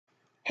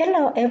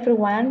Hello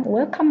everyone,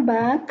 welcome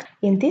back.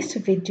 In this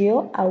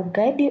video, I'll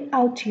guide you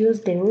how to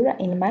use the ruler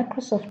in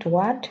Microsoft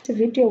Word. This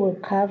video will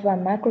cover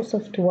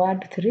Microsoft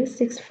Word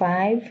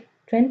 365,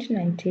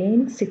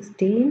 2019,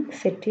 16,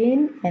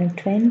 13, and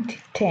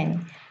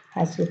 2010,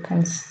 as you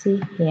can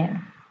see here.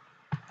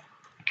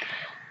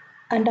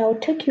 And I'll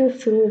take you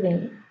through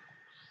the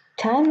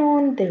turn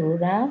on the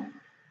ruler,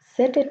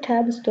 set a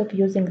tab stop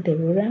using the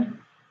ruler,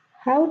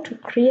 how to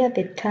clear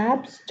the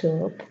tab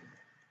stop,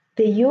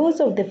 the use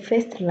of the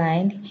first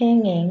line,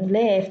 hanging,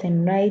 left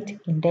and right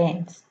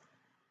indents.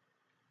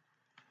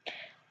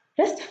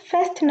 Let's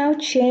first now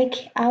check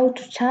how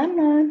to turn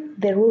on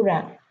the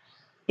ruler.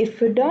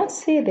 If you don't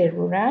see the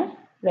ruler,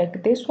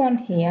 like this one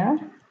here,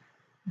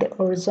 the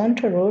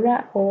horizontal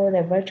ruler or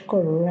the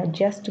vertical ruler,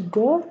 just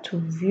go to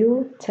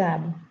View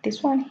tab,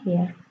 this one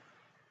here,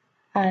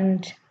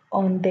 and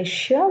on the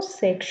Show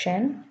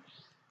section,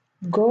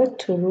 go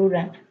to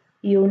Ruler.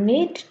 You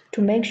need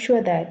to make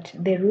sure that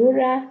the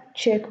ruler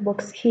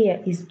checkbox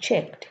here is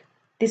checked.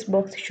 This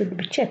box should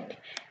be checked.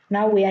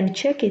 Now we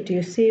uncheck it,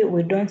 you see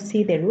we don't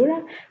see the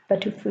ruler,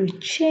 but if we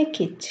check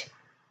it,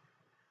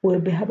 we'll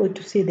be able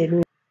to see the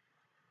ruler.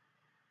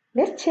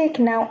 Let's check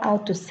now how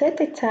to set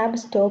a tab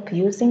stop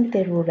using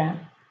the ruler.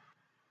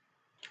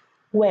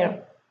 Well,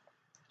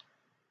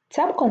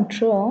 tab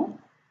control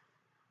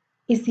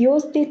is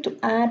used to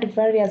add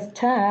various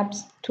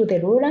tabs to the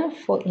ruler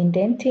for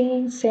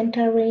indenting,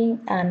 centering,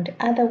 and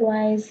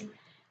otherwise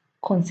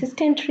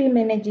consistently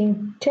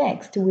managing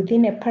text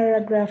within a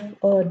paragraph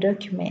or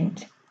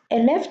document. A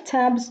left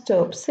tab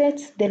stop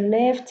sets the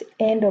left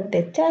end of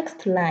the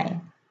text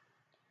line.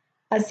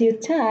 As you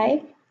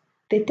type,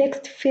 the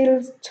text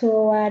fills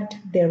toward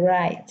the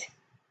right.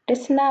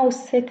 Let's now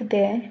set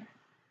the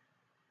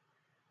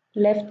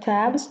left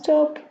tab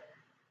stop,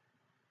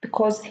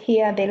 because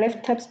here the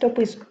left tab stop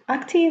is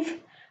active,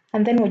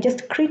 and then we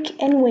just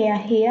click anywhere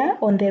here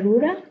on the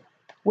ruler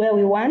where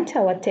we want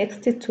our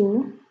text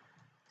to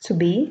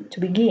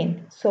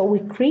begin. So we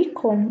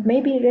click on,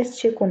 maybe let's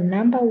check on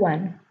number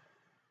 1.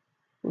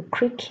 We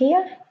click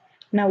here.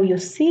 Now you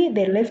see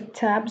the left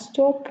tab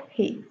stop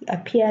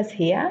appears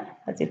here,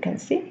 as you can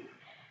see.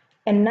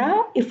 And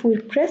now if we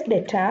press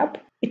the tab,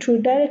 it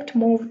will direct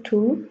move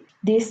to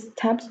this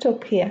tab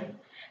stop here.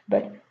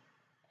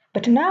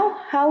 But now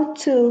how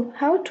to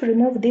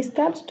remove this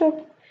tab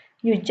stop?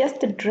 You just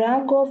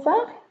drag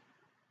over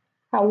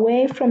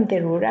away from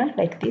the ruler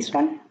like this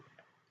one.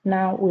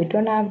 Now we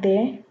don't have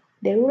the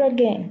ruler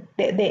again.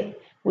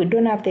 We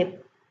don't have the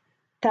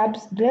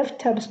left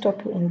tab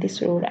stop in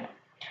this ruler.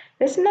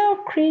 Let's now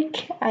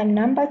click on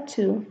number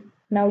 2.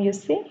 Now you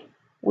see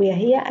we are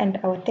here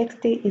and our text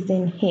is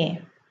in here.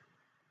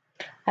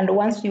 And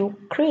once you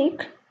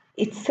click,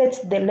 it sets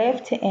the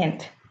left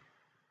end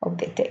of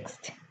the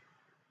text.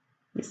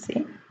 You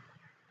see,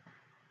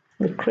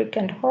 we click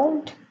and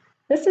hold.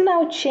 Let's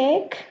now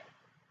check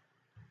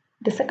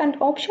the second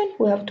option.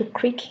 We have to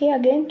click here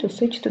again to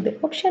switch to the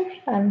option,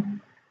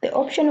 and the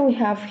option we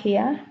have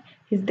here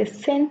is the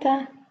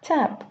center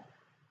tab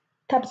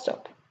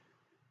stop.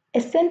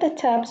 A center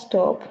tab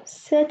stop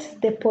sets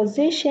the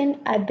position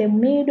at the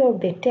middle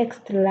of the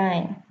text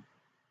line.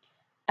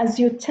 As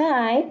you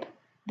type,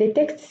 the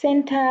text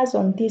centers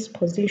on this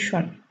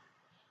position.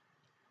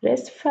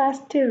 Let's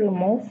first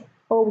remove,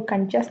 or we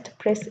can just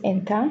press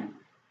enter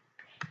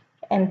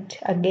and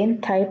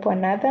again type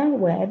another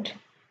word,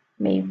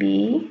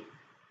 maybe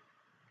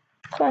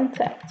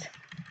contacts.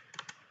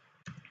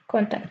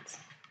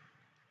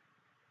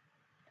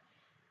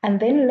 And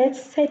then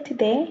let's set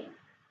the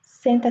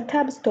center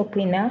tab stop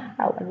in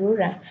our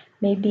ruler,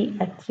 maybe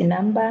at the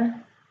number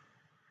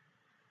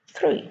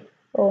 3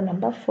 or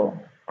number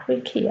 4.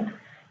 Click here.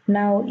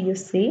 Now you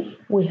see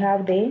we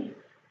have the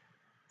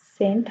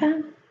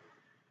center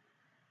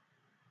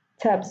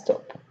tab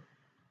stop.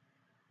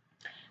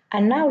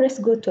 And now let's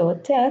go to our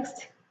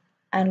text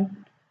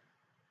and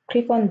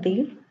click on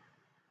the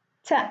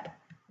tab.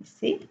 You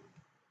see,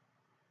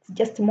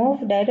 just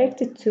move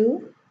directly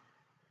to,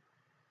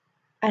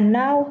 and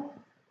now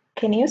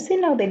can you see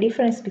now the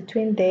difference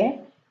between the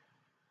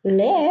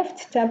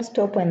left tab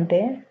stop and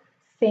the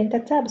center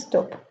tab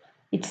stop?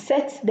 It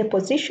sets the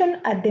position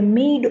at the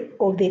middle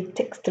of the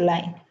text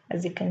line,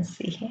 as you can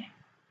see here.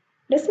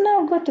 Let's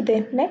now go to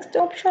the next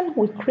option.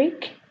 We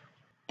click.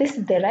 This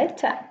is the right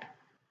tab.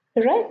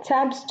 The right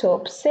tab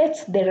stop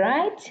sets the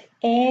right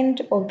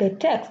end of the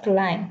text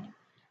line.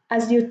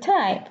 As you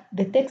type,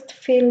 the text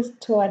fills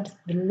towards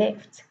the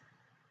left.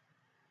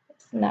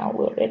 Now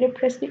we already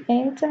press the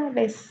enter.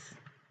 Let's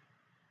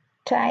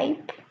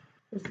type.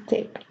 Let's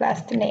type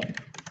last name.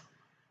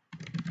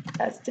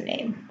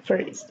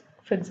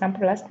 For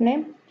example, last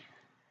name.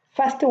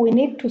 First, we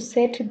need to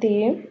set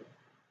the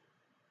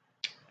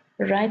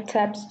right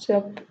tab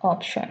stop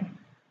option.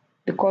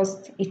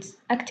 Because it's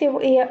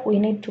active here, we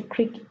need to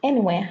click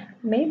anywhere.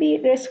 Maybe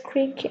let's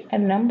click at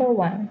number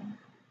 1.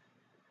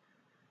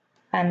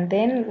 And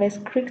then let's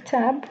click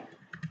tab.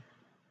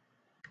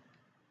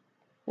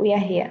 We are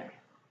here.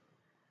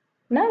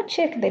 Now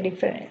check the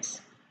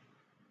difference.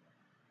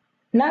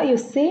 Now you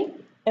see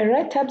A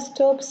right tab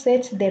stop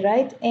sets the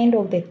right end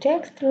of the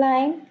text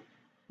line.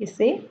 You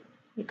see,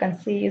 you can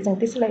see using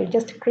this line, you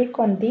just click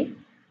on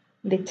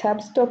the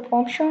tab stop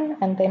option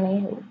and then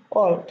you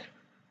hold.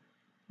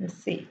 You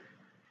see.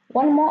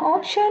 One more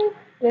option,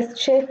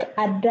 let's check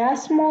a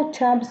decimal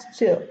tab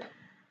stop.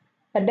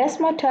 A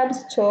decimal tab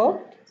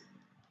stop,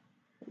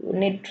 you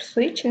need to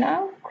switch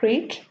now,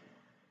 click.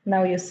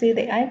 Now you see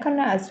the icon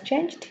has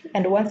changed,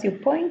 and once you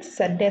point, it's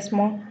a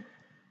decimal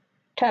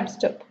tab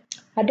stop.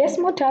 A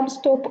decimal tab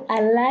stop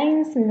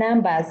aligns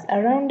numbers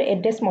around a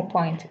decimal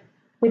point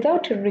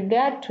without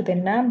regard to the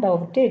number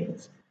of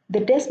digits.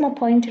 The decimal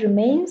point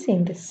remains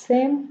in the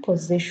same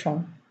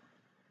position.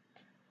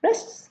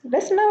 Let's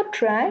now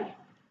try.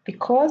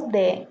 Because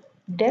the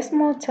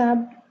decimal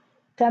tab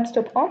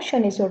stop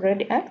option is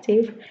already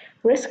active,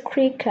 let's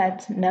click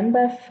at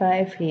number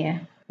 5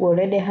 here. We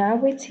already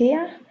have it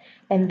here,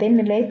 and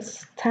then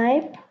let's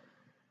type.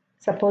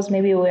 Suppose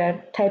maybe we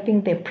are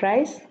typing the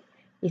price.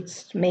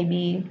 It's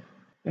maybe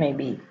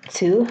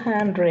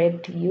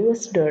 $200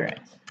 US.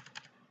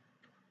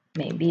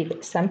 Maybe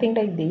something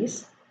like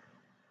this.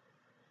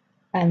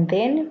 And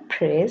then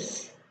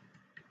press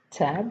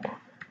tab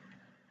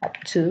up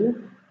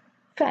to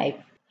 5.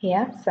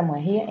 Here,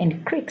 somewhere here,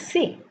 and click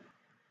C.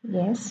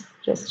 Yes,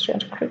 just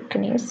click.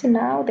 Can you see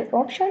now the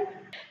option?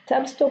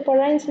 Tab stop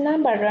aligns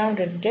number around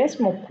the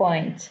decimal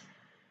point,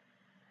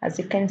 as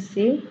you can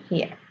see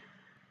here.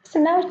 So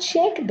now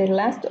check the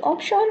last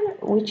option,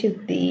 which is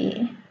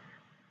the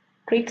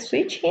quick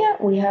switch here.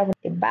 We have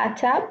a bar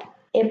tab.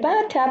 A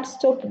bar tab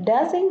stop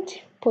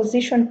doesn't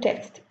position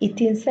text. It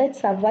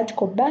inserts a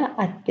vertical bar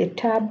at the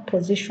tab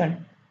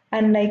position,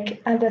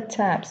 unlike other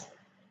tabs.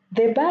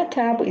 The bar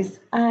tab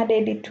is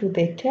added to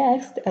the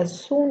text as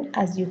soon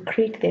as you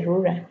click the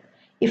ruler.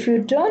 If you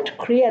don't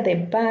clear the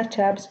bar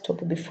tab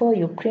stop before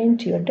you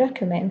print your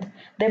document,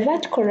 the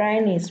vertical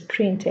line is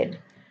printed.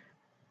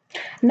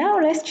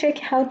 Now let's check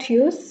how to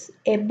use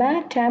a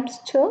bar tab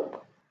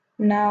stop.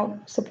 Now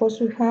suppose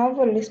we have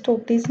a list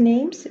of these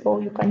names,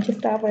 or you can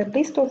just have a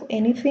list of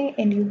anything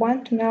and you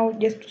want now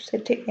just to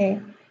set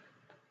a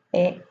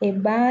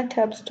bar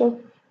tab stop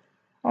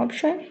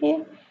option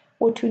here.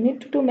 What you need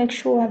to do, make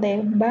sure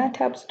the bar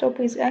tab stop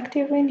is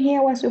active in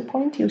here. Once you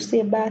point, you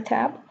see bar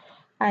tab,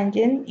 and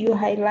then you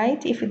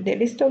highlight if it's the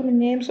list of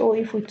names, or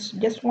if it's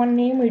just one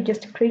name, you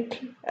just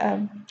click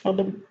at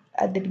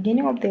the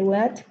beginning of the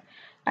word,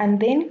 and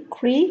then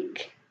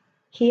click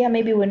here.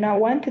 Maybe we now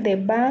want the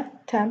bar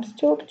tab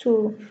stop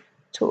to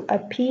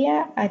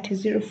appear at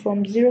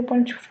from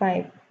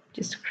 0.5.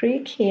 Just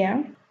click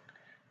here.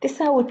 This is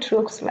how it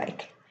looks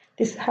like.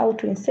 This is how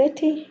to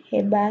insert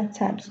a bar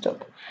tab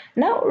stop.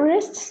 Now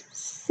let's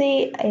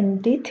see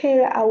in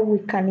detail how we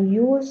can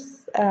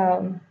use,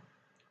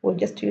 we'll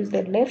just use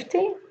the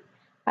lefty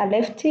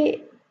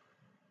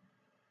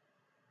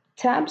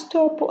tab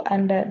stop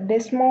and a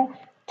decimal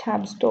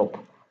tab stop.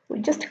 We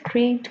just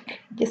create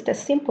just a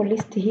simple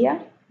list here.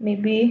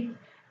 Maybe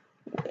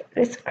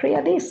let's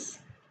clear this.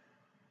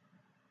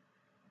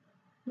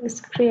 Let's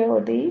clear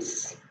all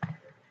this.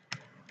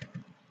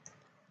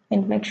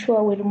 And make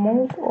sure we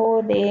remove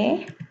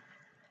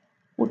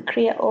we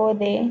clear all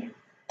the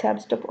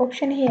tab stop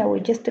option here. We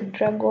just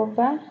drag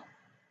over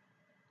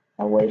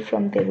away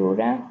from the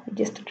ruler. We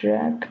just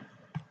drag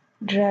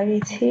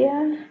it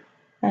here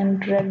and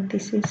drag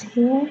this is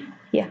here.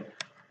 Yeah,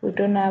 we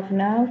don't have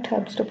now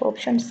tab stop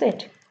option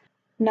set.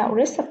 Now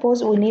let's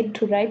suppose we need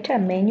to write a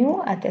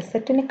menu at a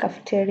certain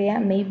cafeteria.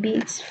 Maybe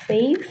it's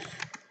Faith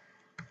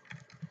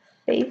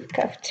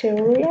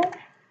cafeteria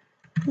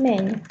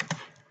menu.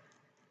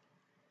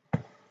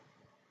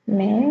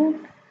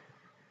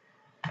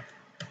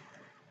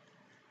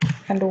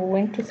 And we're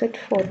going to set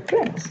for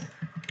drinks.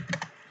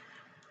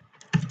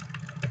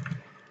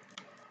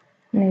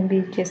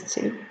 Maybe just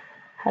to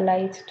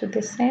highlight to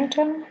the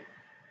center,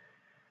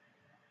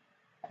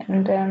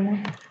 and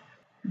then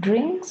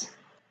drinks,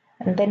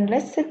 and then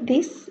let's set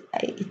this.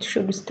 It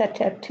should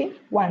start at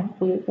 1.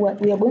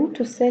 We are going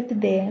to set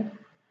the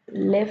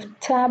left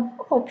tab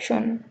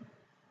option.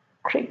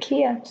 Click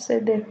here to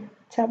set the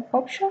tab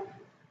option.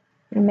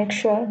 Make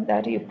sure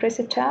that you press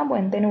a tab,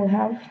 and then we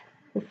have,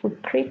 if we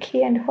click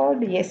here and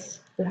hold, yes,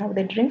 we have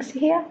the drinks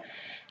here.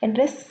 And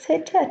let's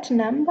set at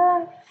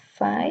number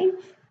 5.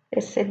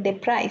 Let's set the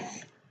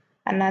price.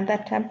 Another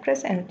tab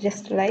press and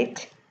just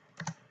write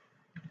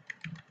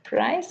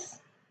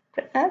price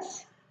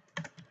plus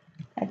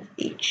at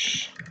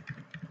each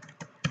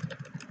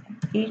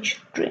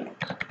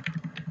drink.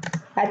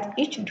 At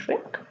each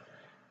drink,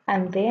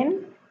 and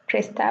then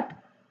press tab.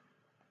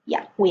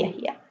 Yeah, we are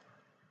here.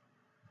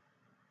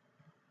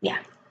 Yeah.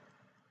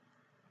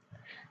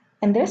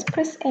 And let's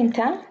press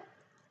enter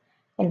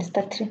and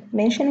start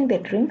mentioning the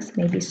drinks,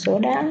 maybe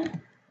soda,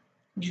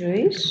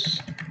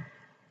 juice,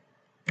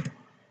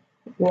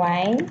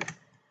 wine,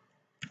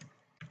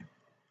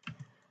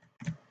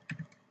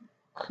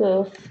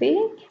 coffee,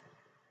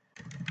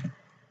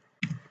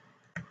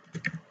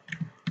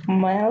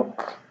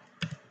 milk.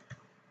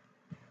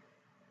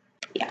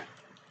 Yeah,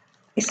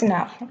 it's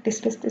enough.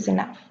 This list is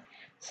enough.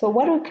 So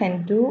what we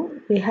can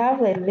do, we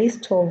have a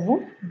list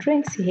of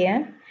drinks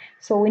here.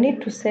 So we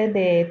need to set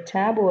the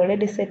tab. We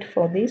already set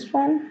for this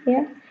one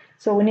here.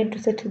 So we need to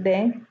set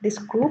this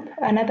group.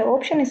 Another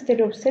option,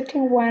 instead of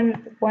setting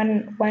one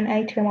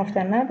item after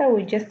another,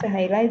 we just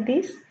highlight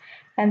this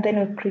and then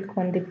we click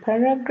on the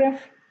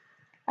paragraph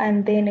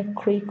and then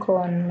click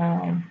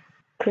on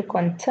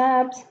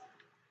tabs,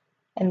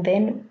 and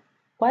then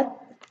where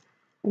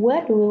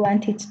do we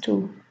want it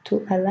to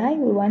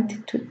align? We want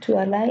it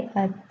to align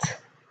at,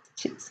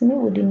 excuse me,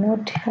 we did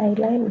not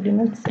highlight, we did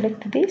not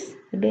select this.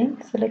 Again,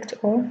 select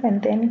all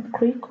and then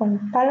click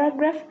on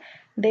paragraph,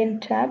 then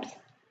tabs,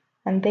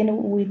 and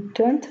then we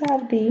don't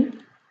have the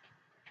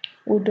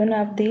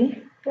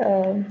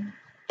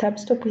tab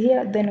stop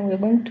here. Then we're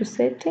going to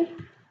set it.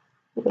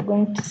 We're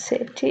going to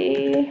set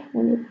it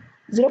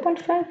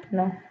 0.5.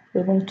 No,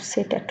 we're going to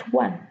set at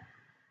 1.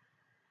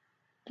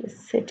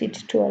 Just set it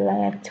to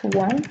align at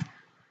 1,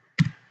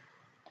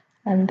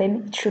 and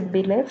then it should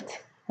be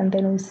left, and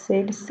then we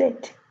said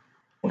set.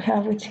 We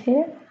have it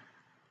here.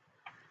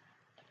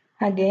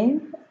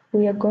 Again,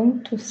 we are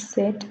going to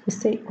set, we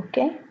say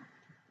okay,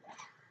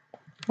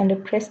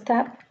 and press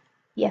tab.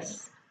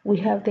 Yes, we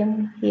have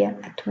them here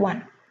at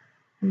 1.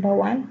 Number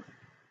 1.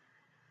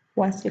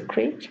 Once you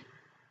click,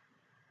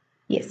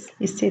 yes,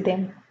 you see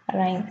them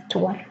aligned at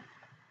 1.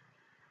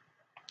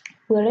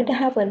 We already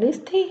have a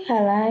list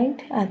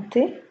aligned at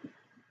the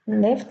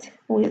left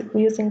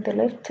using the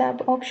left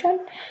tab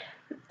option.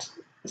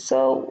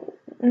 So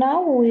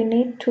now we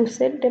need to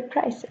set the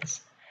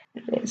prices.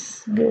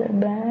 Let's go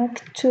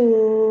back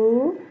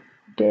to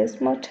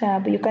Desmo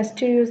tab. You can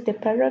still use the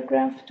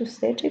paragraph to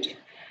set it,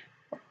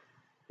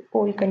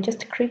 or you can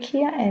just click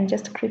here and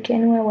just click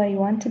anywhere where you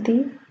want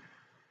the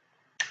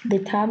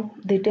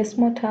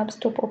Desmo tab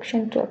stop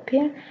option to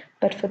appear.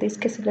 But for this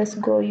case, let's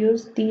go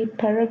use the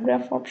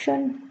paragraph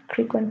option.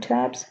 Click on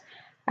tabs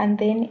and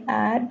then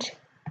add.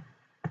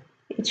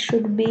 It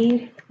should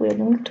be, we're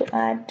going to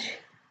add,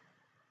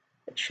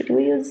 should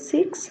we use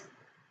 6?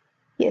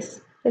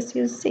 Yes, let's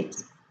use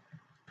 6.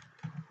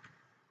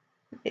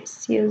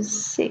 Let's use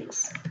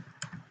 6.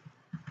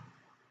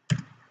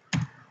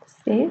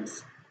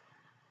 6.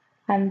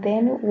 And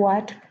then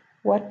what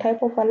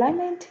type of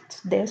alignment?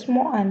 It's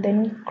Desmo, and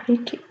then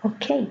click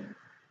OK.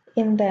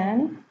 And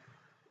then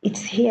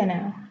it's here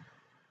now.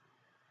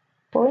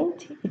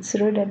 Point, it's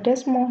read a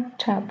Desmo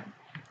tab.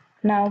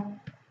 Now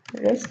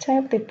let's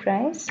type the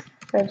price,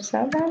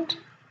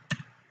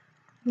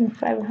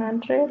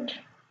 5,500.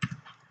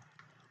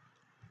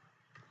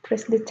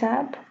 Press the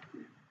tab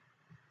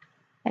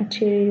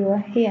until you are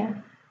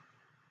here.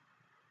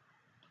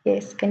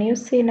 Yes, can you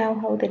see now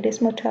how the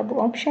Desmo tab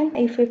option?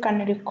 If you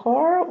can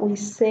recall, we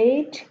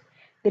said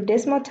the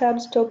Desmo tab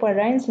stop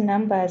aligns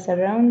numbers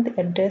around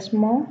a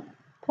decimal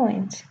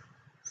point.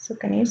 So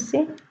can you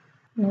see?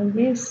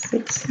 Maybe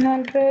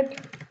 600.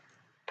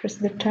 Press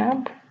the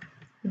tab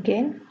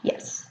again.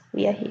 Yes,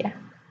 we are here.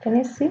 Can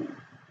you see?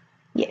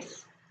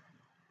 Yes.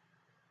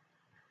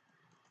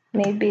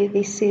 Maybe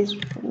this is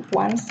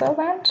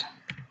 1,000.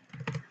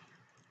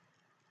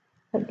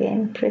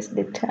 Again, press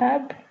the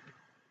tab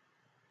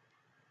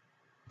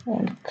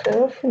and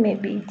curve.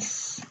 Maybe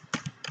it's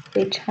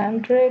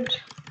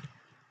 800.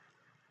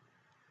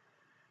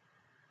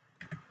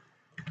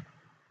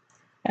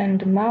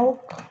 And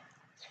mark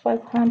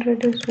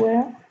 500 as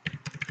well.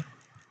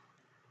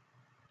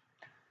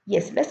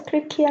 Yes, let's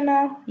click here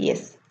now.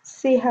 Yes,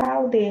 see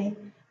how the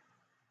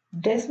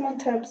Desmo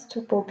tab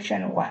stop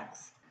option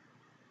works.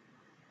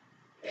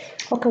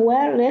 Okay,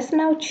 well, let's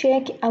now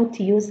check how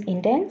to use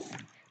indents.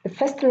 The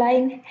first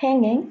line,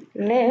 hanging,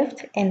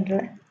 left and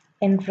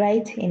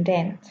right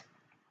indent.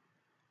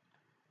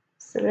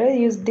 So let's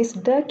use this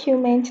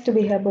document to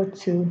be able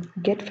to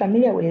get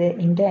familiar with the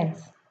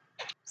indents.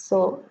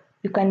 So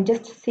you can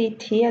just see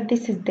it here.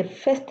 This is the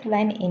first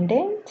line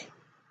indent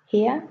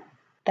here.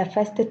 The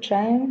first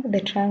triangle,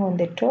 the triangle on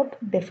the top,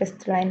 the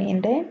first line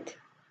indent.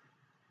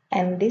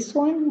 And this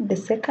one, the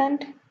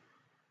second,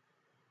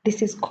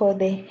 this is called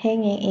the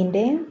hanging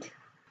indent.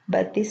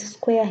 But this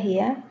square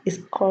here is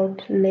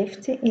called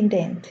left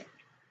indent.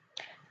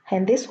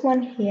 And this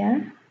one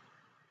here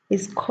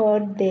is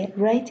called the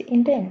right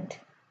indent.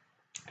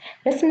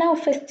 Let's now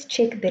first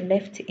check the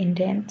left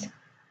indent.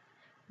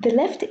 The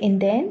left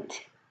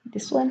indent,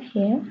 this one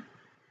here,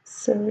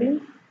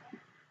 sorry.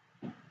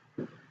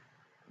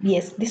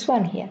 Yes, this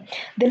one here.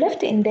 The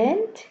left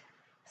indent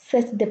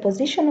sets the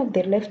position of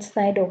the left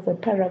side of a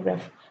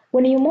paragraph.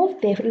 When you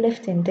move the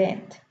left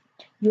indent,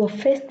 your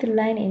first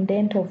line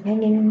indent of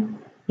hanging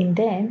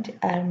indent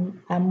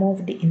are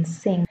moved in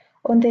sync.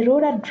 On the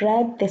ruler,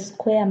 drag the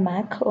square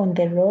mark on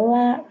the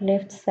lower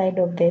left side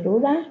of the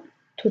ruler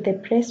to the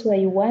place where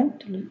you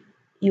want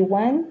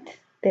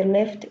the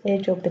left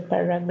edge of the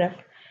paragraph.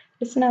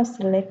 Let's now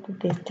select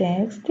the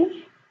text,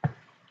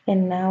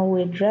 and now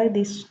we drag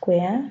this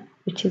square,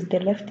 which is the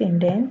left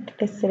indent.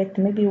 Let's select,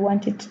 maybe you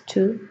want it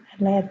to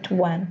align at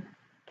 1.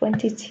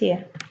 Point it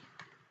here.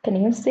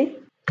 Can you see?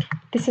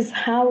 This is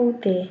how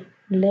the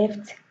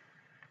left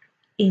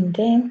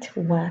indent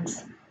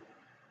works.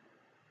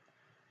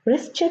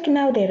 Let's check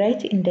now the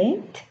right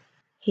indent.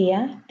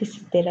 Here, this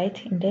is the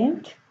right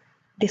indent.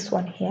 This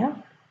one here.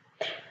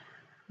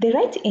 The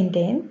right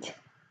indent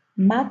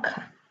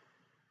marker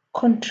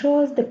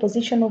controls the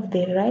position of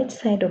the right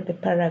side of the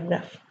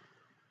paragraph.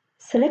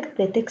 Select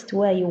the text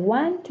where you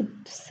want to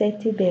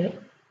set the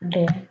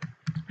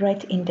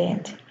right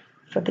indent.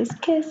 For this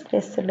case,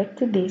 let's select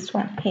this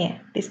one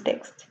here, this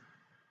text.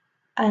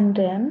 And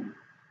then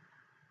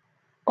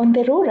on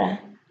the ruler,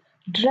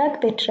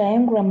 drag the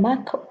triangular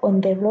mark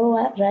on the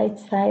lower right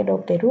side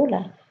of the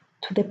ruler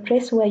to the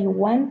place where you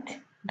want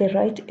the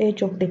right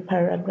edge of the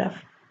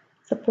paragraph.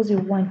 Suppose you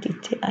want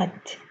it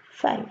at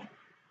 5.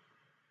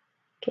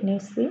 Can you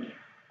see?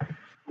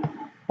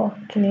 Or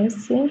can you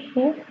see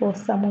here or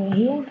somewhere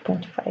here,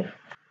 0.5?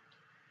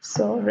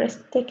 So let's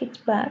take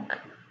it back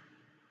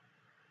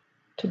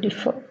to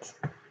default.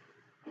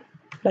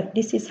 But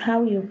this is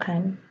how you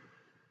can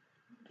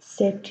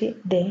set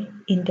the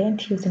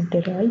indent using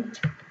the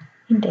right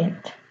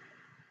indent.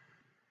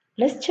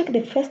 Let's check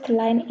the first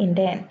line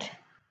indent.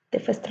 The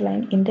first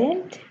line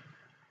indent,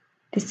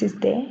 this is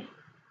the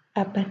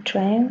upper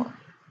triangle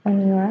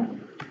on your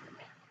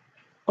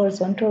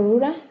horizontal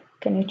ruler.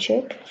 Can you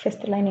check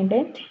first line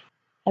indent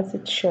as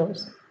it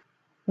shows?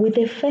 With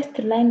the first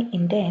line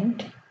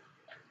indent,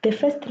 the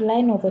first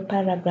line of a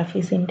paragraph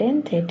is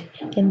indented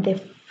and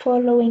the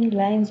following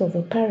lines of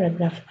a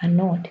paragraph are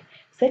not.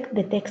 Select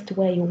the text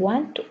where you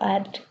want to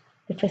add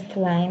the first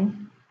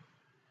line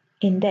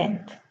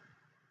indent.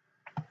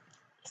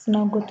 Let's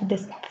now go to the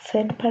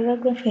third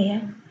paragraph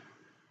here.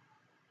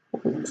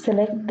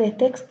 Select the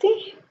text,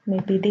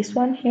 maybe this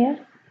one here.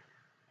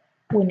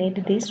 We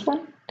need this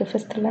one, the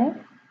first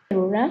line.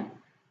 Ruler.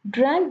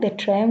 Drag the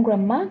triangular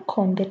mark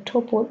on the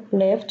top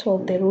left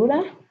of the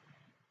ruler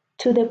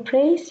to the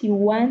place you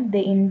want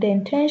the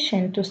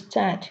indentation to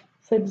start.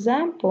 For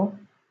example,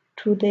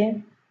 to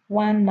the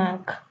 1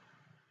 mark.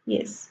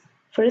 Yes.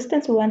 For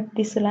instance, we want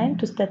this line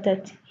to start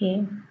at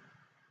here.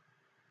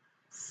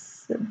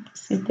 So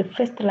this is the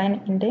first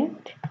line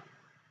indent.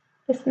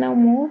 Let's now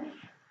move.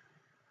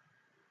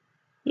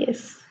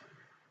 Yes.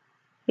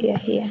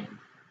 Here.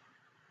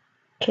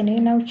 Can you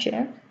now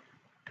check?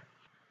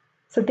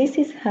 So this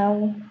is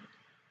how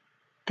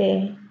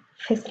the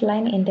first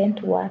line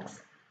indent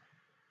works.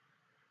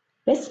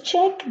 Let's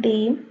check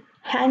the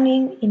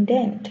hanging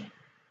indent.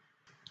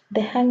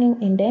 The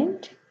hanging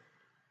indent.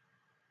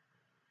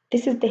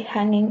 This is the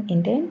hanging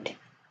indent.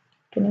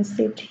 Can you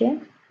see it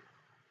here?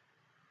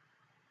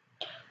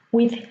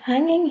 With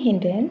hanging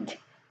indent,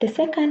 the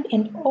second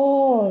and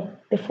all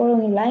the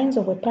following lines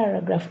of a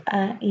paragraph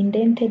are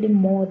indented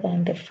more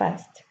than the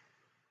first.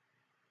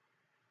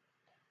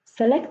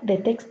 Select the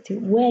text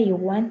where you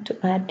want to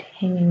add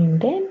hanging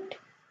indent.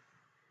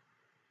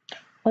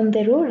 On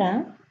the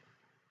ruler,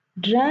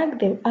 drag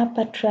the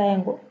upper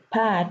triangle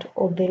part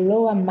of the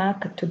lower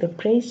mark to the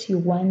place you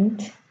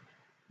want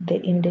the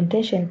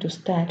indentation to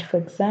start, for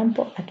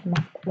example, at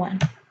mark 1.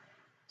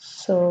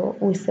 So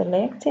we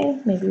select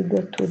it, maybe we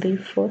go to the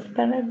fourth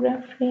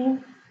paragraph here,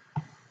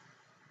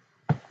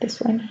 this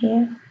one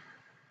here,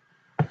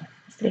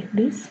 select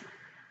this,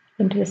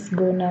 and let's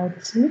go now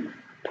to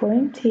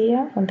point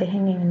here on the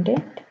hanging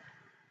indent.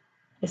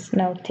 Let's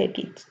now take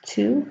it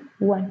to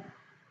 1.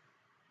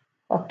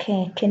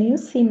 Okay, can you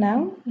see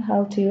now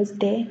how to use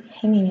the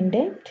hanging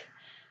indent?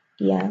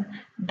 Yeah,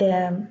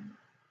 the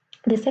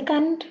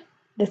second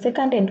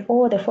and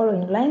all the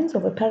following lines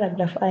of a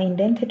paragraph are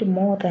indented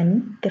more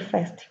than the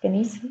first. Can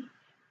you see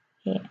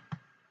here?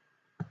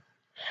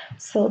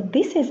 So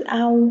this is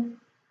how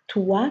to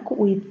work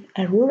with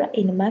a ruler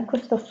in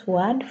Microsoft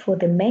Word for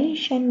the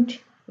mentioned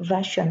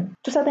version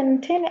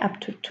 2010 up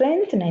to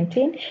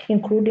 2019,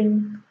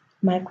 including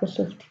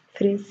Microsoft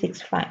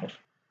 365.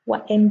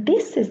 Well, and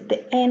this is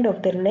the end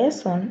of the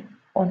lesson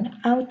on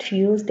how to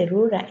use the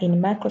ruler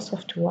in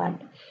Microsoft Word.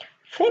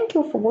 Thank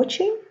you for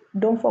watching.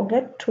 Don't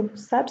forget to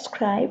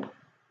subscribe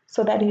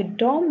so that you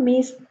don't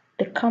miss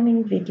the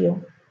coming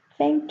video.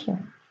 Thank you.